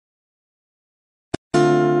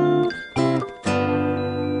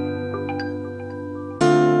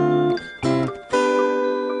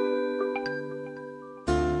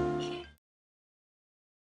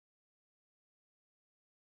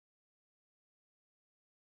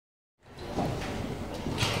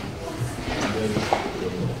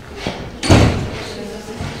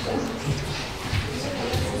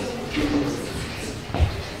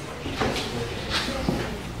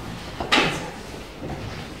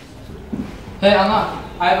Hey Anna,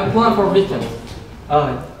 I have a plan for weekend.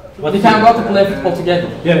 What We can go to play football together.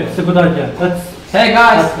 Yeah, it's a good idea. Hey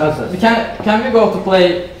guys, that's we can we go to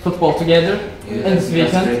play football together in this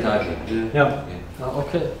weekend? Great idea. Yeah.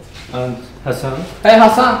 Okay. And Hassan? Hey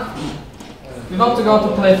Hassan, we want to go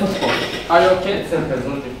to play football. Are you okay?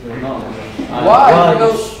 No. Why? Why?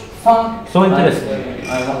 Because fun. So interesting.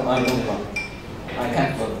 I don't want. I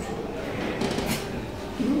can't go.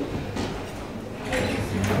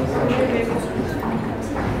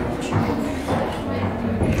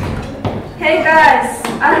 Hey guys,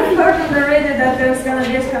 I've heard on the radio that there's gonna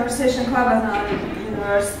be a conversation club at our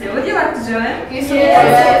university. Would you like to join? Yes.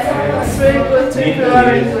 It's very good to improve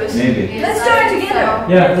English. Maybe. Let's join together.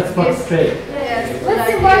 Yeah, let's participate. Yes.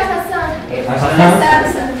 Let's invite Hassan.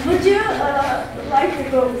 Hassan? Would you like to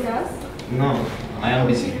go with us? No, I am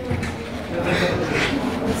busy.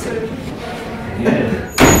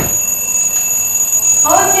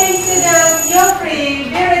 Okay, students, you're free.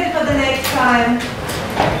 Be ready for the next time.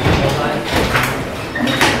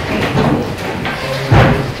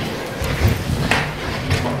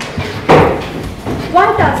 Why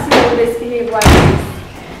does he always behave like this?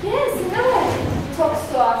 Yes, no. Talks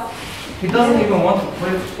to us. He doesn't even want to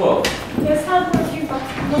play football. Yes, hardworking but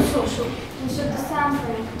not social. We should do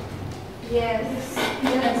something. Yes.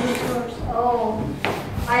 Yes, of course. Oh,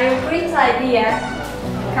 I have a great idea.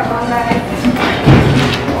 Come on, guys.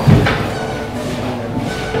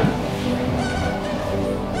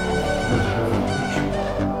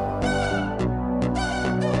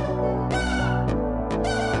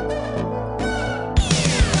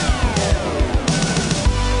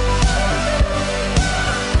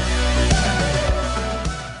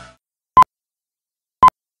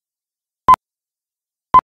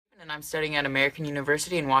 And I'm studying at American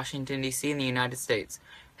University in Washington, D.C. in the United States.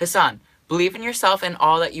 Hassan, believe in yourself and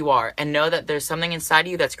all that you are, and know that there's something inside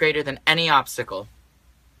you that's greater than any obstacle.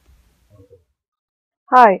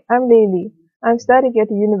 Hi, I'm Layli. I'm studying at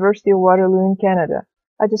the University of Waterloo in Canada.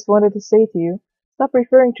 I just wanted to say to you, stop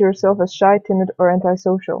referring to yourself as shy, timid, or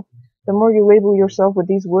antisocial. The more you label yourself with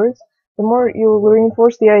these words, the more you will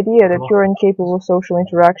reinforce the idea that you are incapable of social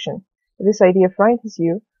interaction. If this idea frightens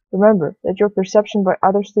you, remember that your perception by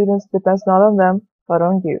other students depends not on them, but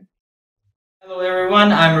on you. Hello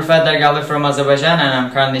everyone, I'm Rufat Dargalı from Azerbaijan and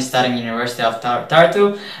I'm currently studying University of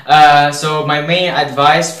Tartu. So my main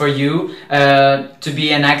advice for you to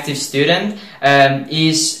be an active student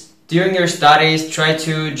is during your studies try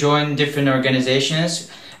to join different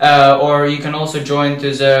organizations or you can also join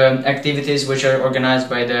to the activities which are organized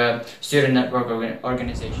by the student network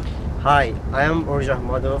organization. Hi, I am Orj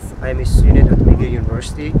Ahmadov. I am a student at McGill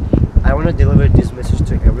University. I want to deliver this message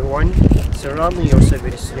to everyone. Surrounding yourself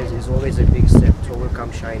with students is always a big step to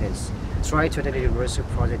overcome shyness. Try to attend a university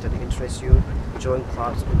project that interests you, join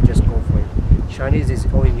clubs, and just go for it. Shyness is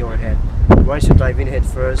all in your head. Once you dive in head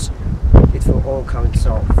first, it will all come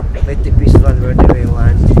itself. Let the peace land where they will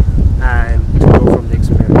land and to grow from the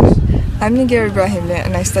experience. I'm Nigar Ibrahimli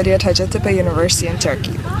and I study at Hacettepe University in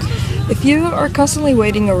Turkey. If you are constantly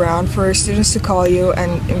waiting around for students to call you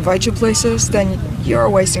and invite you places, then you are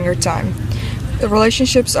wasting your time. The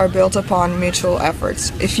relationships are built upon mutual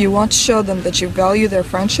efforts. If you want to show them that you value their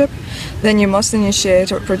friendship, then you must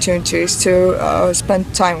initiate opportunities to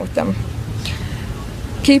spend time with them.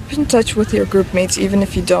 Keep in touch with your group mates even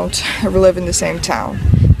if you don't live in the same town.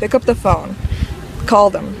 Pick up the phone, call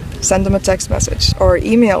them, send them a text message, or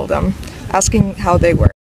email them asking how they were.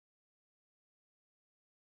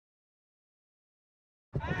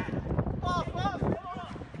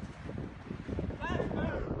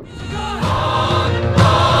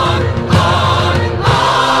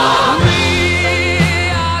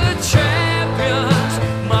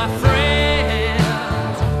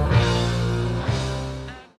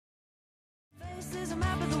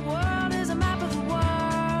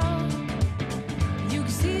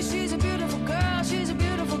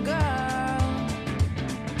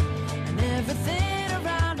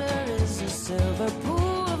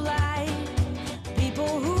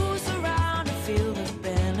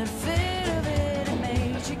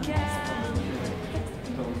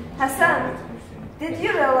 Hassan, did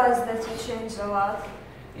you realize that you changed a lot?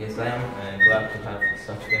 Yes, I am glad to have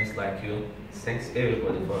such friends like you. Thanks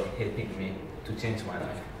everybody for helping me to change my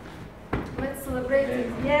life. Let's celebrate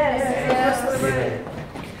it. Yes, let's celebrate.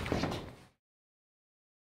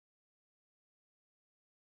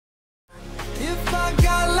 If I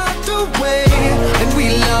got locked away and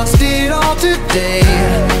we lost it all today,